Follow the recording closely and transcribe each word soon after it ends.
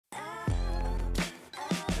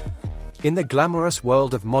In the glamorous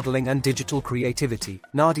world of modeling and digital creativity,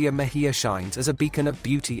 Nadia Mejia shines as a beacon of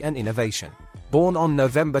beauty and innovation. Born on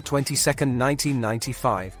November 22,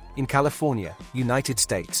 1995, in California, United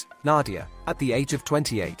States, Nadia, at the age of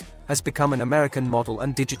 28, has become an American model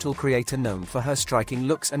and digital creator known for her striking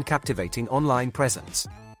looks and captivating online presence.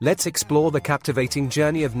 Let's explore the captivating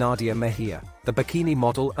journey of Nadia Mejia, the bikini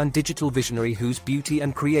model and digital visionary whose beauty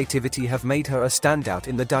and creativity have made her a standout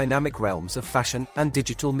in the dynamic realms of fashion and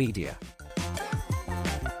digital media.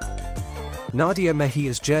 Nadia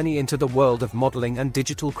Mejia's journey into the world of modeling and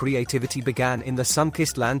digital creativity began in the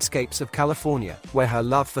sun-kissed landscapes of California, where her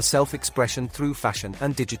love for self-expression through fashion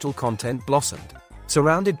and digital content blossomed.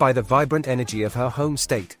 Surrounded by the vibrant energy of her home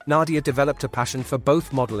state, Nadia developed a passion for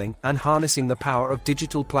both modeling and harnessing the power of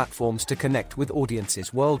digital platforms to connect with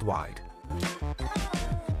audiences worldwide.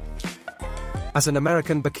 As an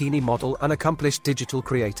American bikini model and accomplished digital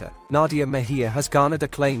creator, Nadia Mejia has garnered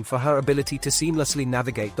acclaim for her ability to seamlessly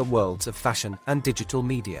navigate the worlds of fashion and digital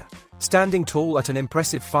media. Standing tall at an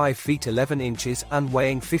impressive 5 feet 11 inches and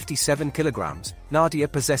weighing 57 kilograms, Nadia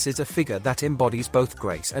possesses a figure that embodies both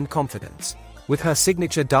grace and confidence. With her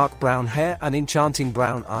signature dark brown hair and enchanting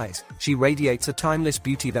brown eyes, she radiates a timeless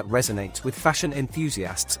beauty that resonates with fashion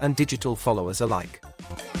enthusiasts and digital followers alike.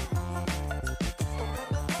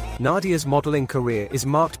 Nadia's modeling career is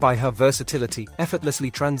marked by her versatility,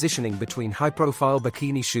 effortlessly transitioning between high-profile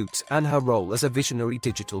bikini shoots and her role as a visionary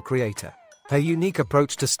digital creator. Her unique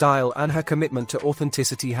approach to style and her commitment to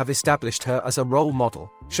authenticity have established her as a role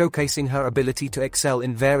model, showcasing her ability to excel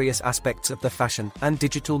in various aspects of the fashion and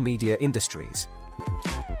digital media industries.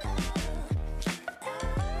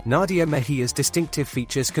 Nadia Mejia's distinctive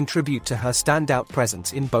features contribute to her standout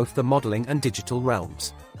presence in both the modeling and digital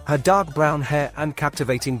realms. Her dark brown hair and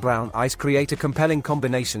captivating brown eyes create a compelling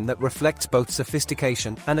combination that reflects both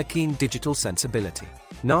sophistication and a keen digital sensibility.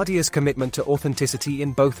 Nadia's commitment to authenticity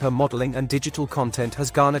in both her modeling and digital content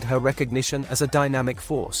has garnered her recognition as a dynamic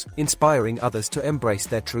force, inspiring others to embrace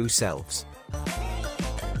their true selves.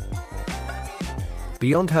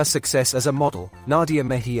 Beyond her success as a model, Nadia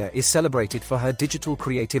Mejia is celebrated for her digital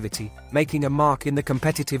creativity, making a mark in the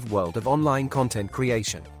competitive world of online content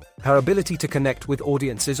creation. Her ability to connect with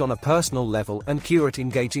audiences on a personal level and curate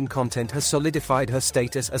engaging content has solidified her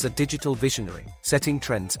status as a digital visionary, setting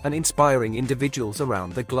trends and inspiring individuals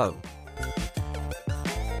around the globe.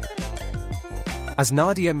 As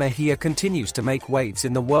Nadia Mejia continues to make waves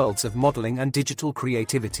in the worlds of modeling and digital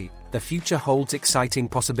creativity, the future holds exciting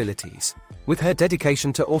possibilities. With her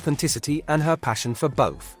dedication to authenticity and her passion for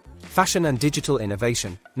both fashion and digital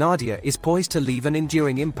innovation, Nadia is poised to leave an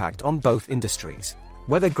enduring impact on both industries.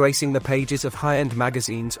 Whether gracing the pages of high-end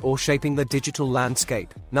magazines or shaping the digital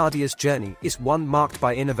landscape, Nadia's journey is one marked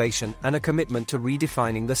by innovation and a commitment to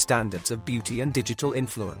redefining the standards of beauty and digital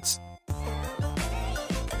influence.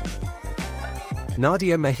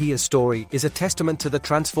 Nadia Mejia's story is a testament to the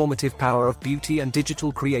transformative power of beauty and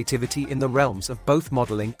digital creativity in the realms of both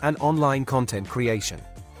modeling and online content creation.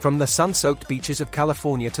 From the sun-soaked beaches of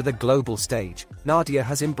California to the global stage, Nadia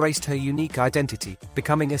has embraced her unique identity,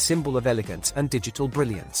 becoming a symbol of elegance and digital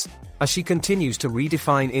brilliance. As she continues to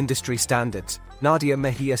redefine industry standards, Nadia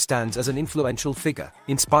Mejia stands as an influential figure,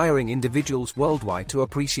 inspiring individuals worldwide to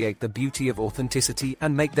appreciate the beauty of authenticity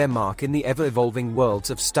and make their mark in the ever-evolving worlds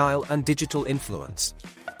of style and digital influence.